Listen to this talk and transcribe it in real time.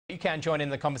You can join in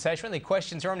the conversation. Any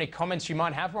questions or any comments you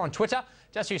might have, we're on Twitter.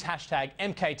 Just use hashtag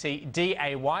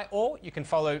MKTDAY, or you can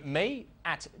follow me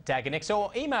at Daganix, or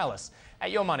email us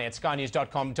at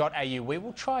yourmoney@skynews.com.au. We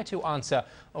will try to answer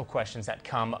all questions that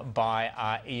come by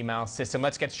our email system.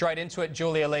 Let's get straight into it.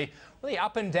 Julia Lee, really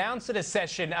up and down sort of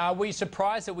session. Were you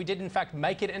surprised that we did in fact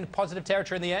make it into positive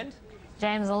territory in the end?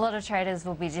 James, a lot of traders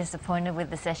will be disappointed with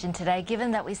the session today,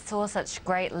 given that we saw such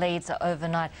great leads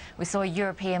overnight. We saw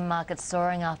European markets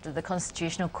soaring after the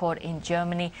Constitutional Court in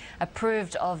Germany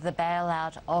approved of the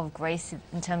bailout of Greece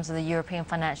in terms of the European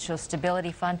Financial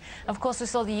Stability Fund. Of course, we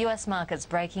saw the US markets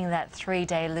breaking that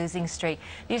three-day losing streak.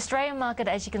 The Australian market,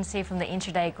 as you can see from the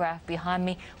intraday graph behind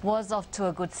me, was off to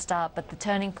a good start, but the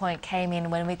turning point came in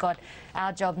when we got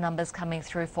our job numbers coming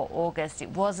through for August. It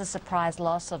was a surprise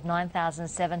loss of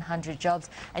 9,700 jobs,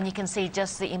 and you can see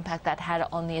just the impact that had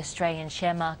on the Australian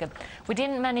share market. We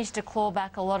didn't manage to claw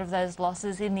back a lot of those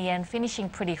losses in the end, finishing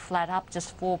pretty flat, up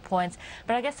just 4 points.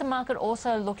 But I guess the market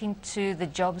also looking to the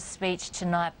jobs speech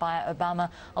tonight by Obama.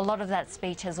 A lot of that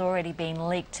speech has already been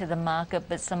leaked to the market,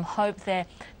 but some hope there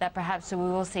that perhaps we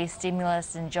will see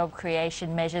stimulus and job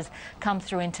creation measures come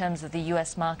through in terms of the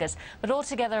US markets. But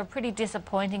altogether, a pretty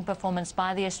disappointing performance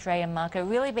by the Australian market,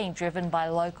 really being driven by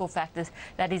local factors,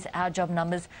 that is our job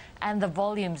numbers, and the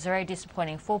volumes very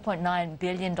disappointing, $4.9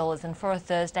 billion, and for a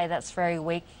Thursday that's very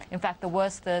weak. In fact, the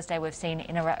worst Thursday we've seen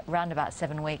in around about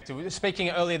 7 weeks. So we were speaking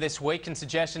earlier this week, and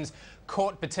suggestions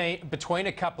caught between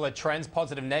a couple of trends,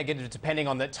 positive, negative, depending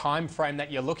on the time frame that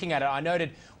you're looking at it. I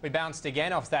noted we bounced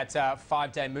again off that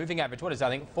 5-day moving average. What is that, I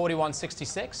think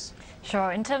 41.66?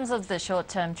 Sure. In terms of the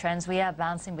short-term trends, we are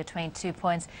bouncing between 2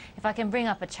 points. If I can bring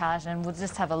up a chart and we'll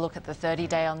just have a look at the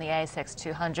 30-day on the ASX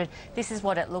 200, this is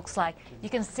what it looks like. You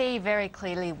can see very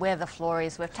clearly where the floor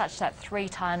is. We've touched that 3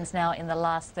 times now in the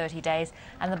last 30 days,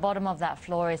 and the bottom of that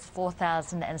floor is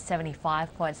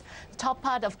 4,075 points. The top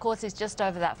part, of course, is just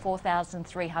over that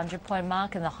 4,300 point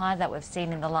mark, and the high that we've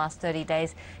seen in the last 30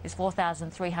 days is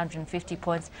 4,350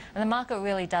 points. And the market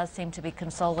really does seem to be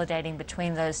consolidating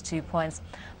between those 2 points.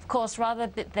 Of course, rather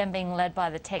than being led by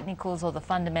the technicals or the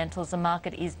fundamentals, the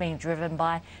market is being driven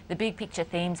by the big picture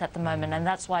themes at the moment, and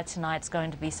that's why tonight's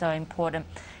going to be so important.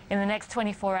 In the next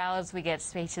 24 hours, we get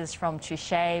speeches from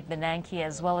Trichet, Bernanke,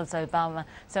 as well as Obama.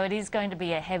 So it is going to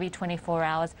be a heavy 24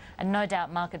 hours, and no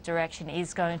doubt market direction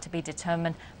is going to be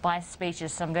determined by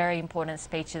speeches, some very important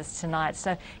speeches tonight.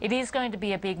 So it is going to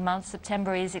be a big month.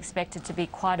 September is expected to be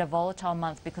quite a volatile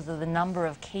month because of the number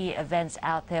of key events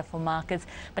out there for markets.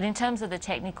 But in terms of the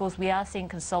technicals, we are seeing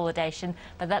consolidation,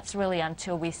 but that's really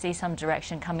until we see some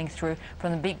direction coming through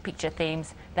from the big picture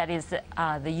themes, that is the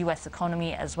US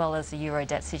economy as well as the Euro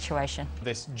debt situation.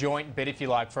 This joint bid, if you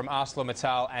like, from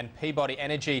ArcelorMittal and Peabody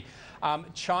Energy.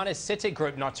 China's CITIC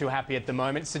Group not too happy at the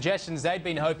moment. Suggestions they'd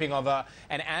been hoping of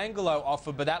an Anglo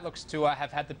offer, but that looks to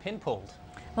have had the pin pulled.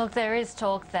 Look, there is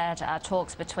talk that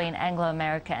talks between Anglo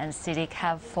American and CITIC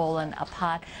have fallen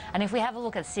apart. And if we have a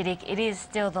look at CITIC, it is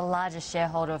still the largest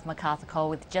shareholder of MacArthur Coal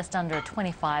with just under a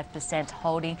 25%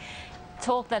 holding.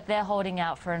 Talk that they're holding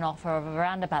out for an offer of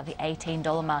around about the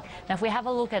 $18 mark. Now, if we have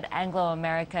a look at Anglo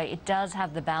America, it does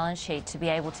have the balance sheet to be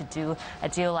able to do a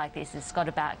deal like this. It's got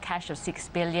about cash of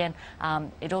 $6 billion.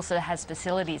 It also has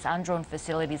facilities, undrawn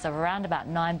facilities of around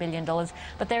about $9 billion.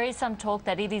 But there is some talk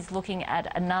that it is looking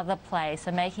at another play, so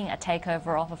making a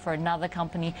takeover offer for another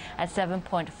company at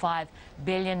 $7.5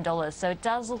 billion. So it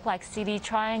does look like Citi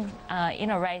trying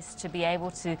in a race to be able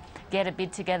to get a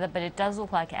bid together, but it does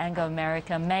look like Anglo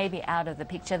America may be out of the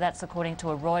picture. That's according to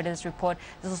a Reuters report.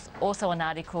 There's also an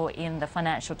article in the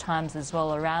Financial Times as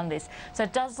well around this. So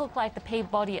it does look like the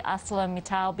Peabody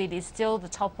ArcelorMittal bid is still the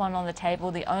top one on the table,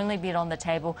 the only bid on the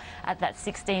table at that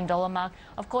 $16 mark.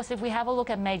 Of course, if we have a look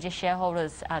at major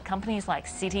shareholders, companies like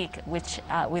CITIC, which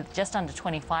with just under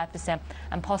 25%,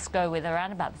 and POSCO with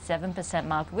around about the 7%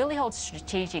 mark, really hold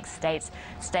strategic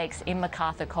stakes in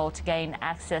MacArthur Coal to gain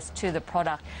access to the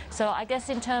product. So I guess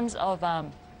in terms of a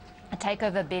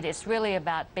takeover bid, it's really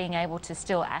about being able to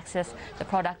still access the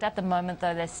product. At the moment,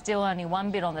 though, there's still only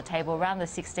one bid on the table, around the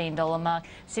 $16 mark.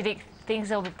 CITIC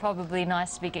thinks it'll be probably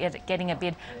nice to be getting a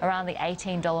bid around the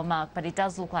 $18 mark, but it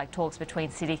does look like talks between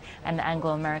CITIC and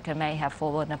Anglo American may have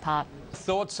fallen apart.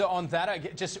 Thoughts on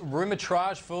that? Just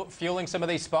rumourage fueling some of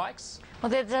these spikes? Well,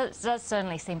 there does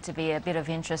certainly seem to be a bit of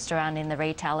interest around in the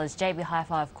retailers. JB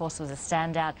Hi-Fi, of course, was a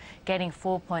standout, getting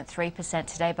 4.3%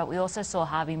 today, but we also saw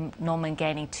Harvey Norman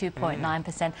gaining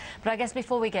 2.9%. But I guess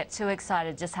before we get too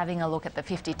excited, just having a look at the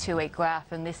 52-week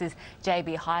graph, and this is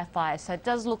JB Hi-Fi, so it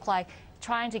does look like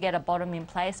trying to get a bottom in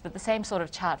place, but the same sort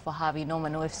of chart for Harvey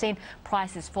Norman. We've seen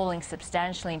prices falling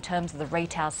substantially in terms of the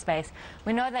retail space.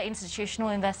 We know that institutional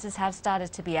investors have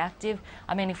started to be active.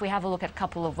 I mean, if we have a look at a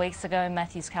couple of weeks ago,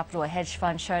 Matthews Capital, a hedge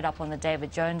fund, showed up on the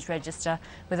David Jones register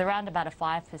with around about a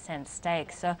 5%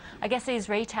 stake. So I guess these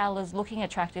retailers looking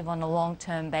attractive on a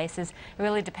long-term basis. It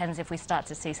really depends if we start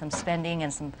to see some spending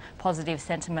and some positive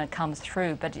sentiment come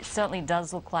through, but it certainly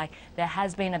does look like there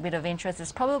has been a bit of interest.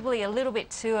 It's probably a little bit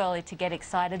too early to get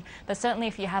excited, but certainly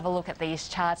if you have a look at these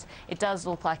charts, it does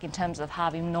look like in terms of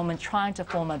Harvey Norman trying to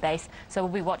form a base. So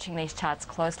we'll be watching these charts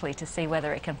closely to see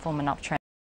whether it can form an uptrend.